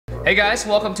Hey guys,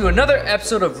 welcome to another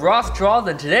episode of RossDraws,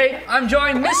 and today I'm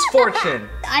drawing Misfortune.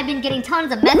 I've been getting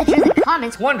tons of messages and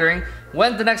comments wondering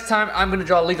when's the next time I'm gonna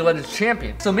draw League of Legends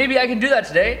champion. So maybe I can do that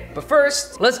today, but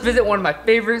first, let's visit one of my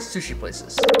favorite sushi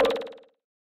places.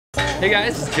 Hey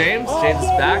guys, it's James. James is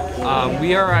back.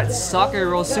 We are at Sake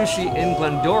Roll Sushi in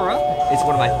Glendora. It's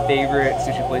one of my favorite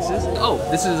sushi places. Oh,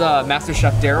 this is Master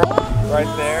Chef Daryl.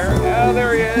 Right there. Oh,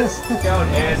 there he is. And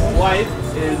his wife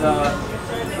is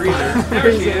Freezer.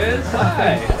 There she is.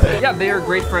 Hi. Yeah, they are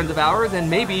great friends of ours, and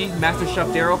maybe Master Chef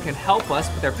Daryl can help us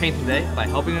with our paint today by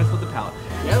helping us with the palette.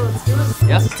 Yeah, let's do it.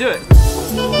 Yes, let's do it.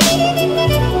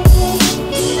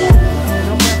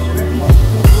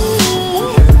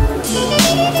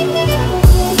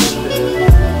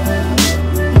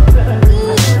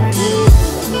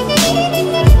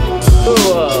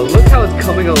 Oh, look how it's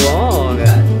coming along.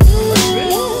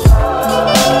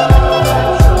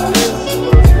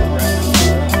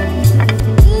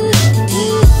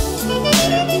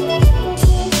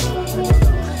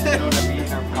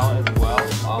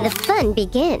 The fun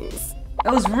begins.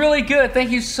 That was really good.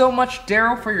 Thank you so much,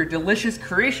 Daryl, for your delicious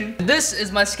creation. This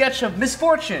is my sketch of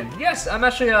Misfortune. Yes, I'm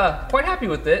actually quite happy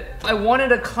with it. I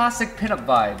wanted a classic pinup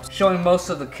vibe, showing most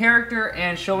of the character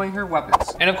and showing her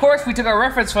weapons. And of course, we took our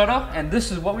reference photo, and this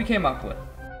is what we came up with.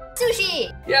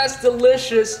 Sushi! Yes,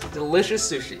 delicious,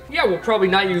 delicious sushi. Yeah, we'll probably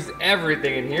not use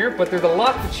everything in here, but there's a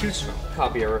lot to choose from.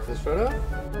 Copy our reference photo.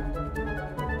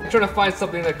 I'm trying to find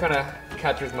something that kind of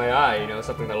catches my eye, you know,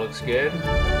 something that looks good.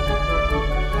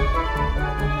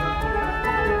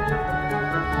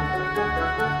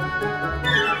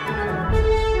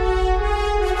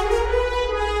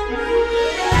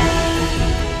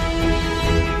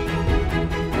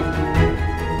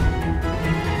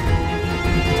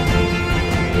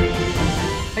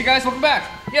 Hey guys, welcome back.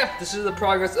 Yeah, this is the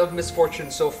progress of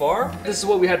Misfortune so far. This is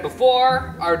what we had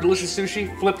before. Our delicious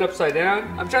sushi flipped upside down.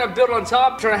 I'm trying to build on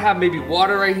top, trying to have maybe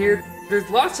water right here. There's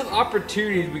lots of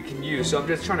opportunities we can use, so I'm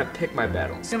just trying to pick my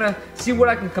battles. I'm gonna see what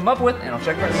I can come up with, and I'll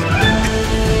check first.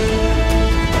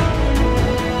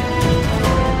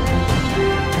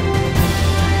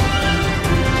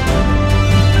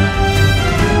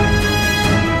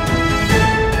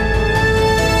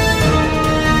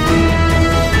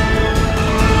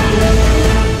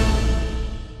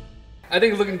 I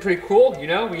think it's looking pretty cool, you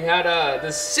know? We had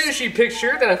this sushi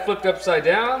picture that I flipped upside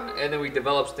down, and then we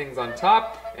developed things on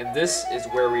top, and this is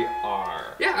where we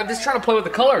are. Yeah, I'm just trying to play with the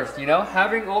colors, you know?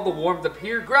 Having all the warmth up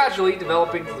here, gradually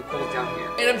developing to the cool down here.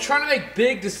 And I'm trying to make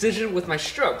big decisions with my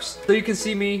strokes. So you can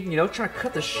see me, you know, trying to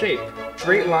cut the shape.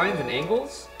 Straight lines and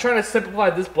angles. Trying to simplify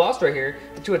this gloss right here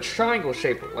into a triangle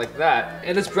shape like that.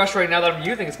 And this brush right now that I'm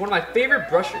using is one of my favorite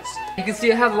brushes. You can see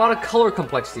it has a lot of color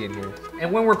complexity in here.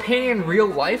 And when we're painting in real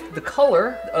life, the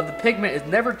color of the pigment is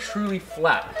never truly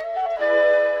flat.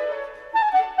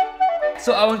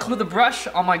 So I'll include the brush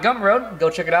on my Gumroad. Go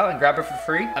check it out and grab it for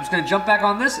free. I'm just gonna jump back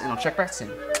on this and I'll check back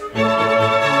soon.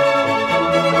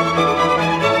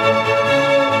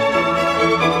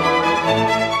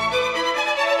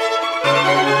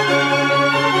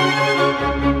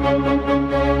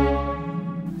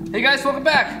 Hey guys, welcome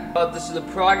back. This is the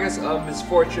progress of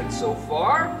Misfortune so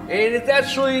far, and it's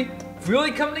actually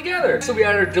really come together. So we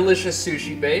had our delicious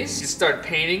sushi base. You start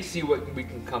painting, see what we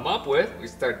can come up with. We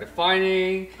start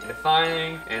defining,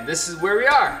 and this is where we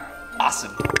are.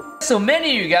 Awesome. So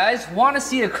many of you guys want to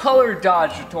see a color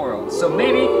dodge tutorial, so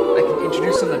maybe I can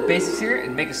introduce some of the basics here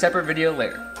and make a separate video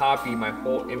later. Copy my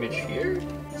whole image here.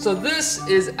 So this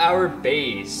is our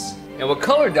base. And what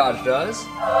color dodge does,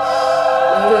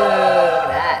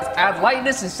 add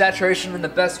lightness and saturation in the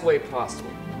best way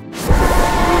possible. You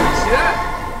see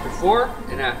that? Before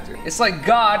and after. It's like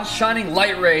God shining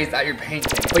light rays at your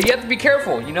painting. But you have to be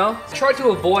careful, you know? Try to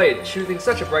avoid choosing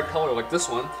such a bright color like this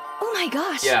one. Oh my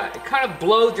gosh. Yeah, it kind of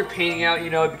blows your painting out, you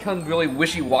know, it becomes really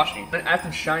wishy-washy. Add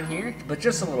some shine here, but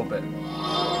just a little bit.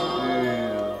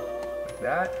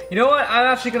 That. You know what? I'm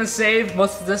actually gonna save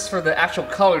most of this for the actual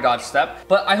color dodge step,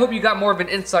 but I hope you got more of an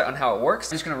insight on how it works.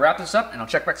 I'm just gonna wrap this up and I'll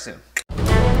check back soon.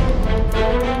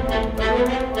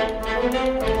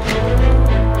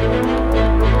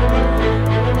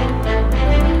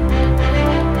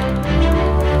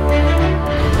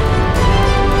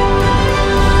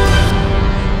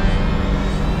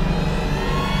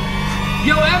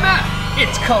 Yo, Emma!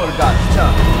 It's color dodge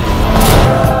time.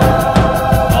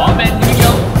 Oh man, here we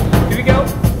go. Here we go.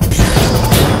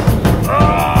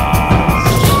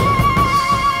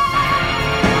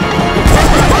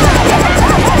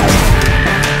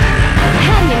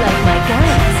 How do you like my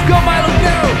guns? Go, Milo,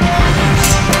 go!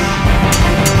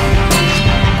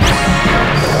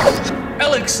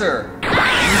 Elixir.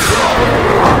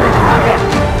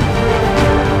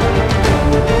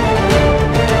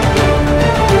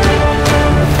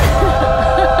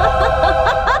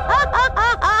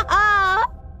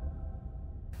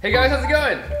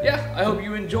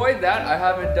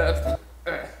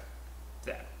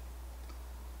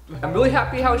 I'm really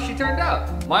happy how she turned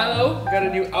out. Milo got a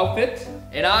new outfit,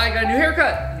 and I got a new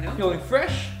haircut. You know, feeling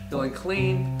fresh, feeling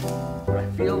clean, but I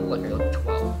feel like I look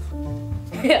 12.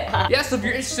 Yeah, so if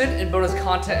you're interested in bonus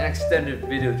content and extended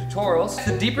video tutorials, it's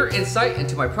a deeper insight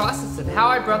into my process and how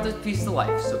I brought this piece to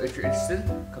life. So if you're interested,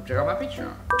 come check out my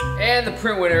Patreon. And the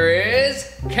print winner is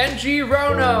Kenji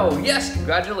Rono. Yes,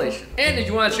 congratulations. And if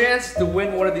you want a chance to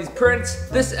win one of these prints,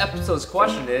 this episode's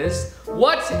question is,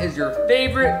 what is your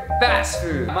favorite fast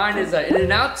food? Mine is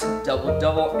In-N-Out,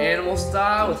 double animal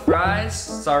style with fries.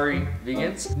 Sorry,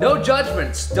 vegans. No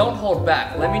judgments, don't hold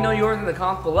back. Let me know yours in the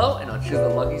comments below and I'll choose the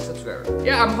lucky subscriber.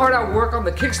 Yeah, I'm hard at work on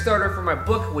the Kickstarter for my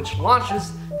book, which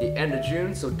launches the end of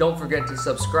June, so don't forget to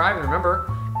subscribe. And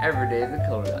remember, every day is a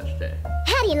color dodge day.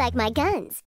 How do you like my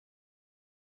guns?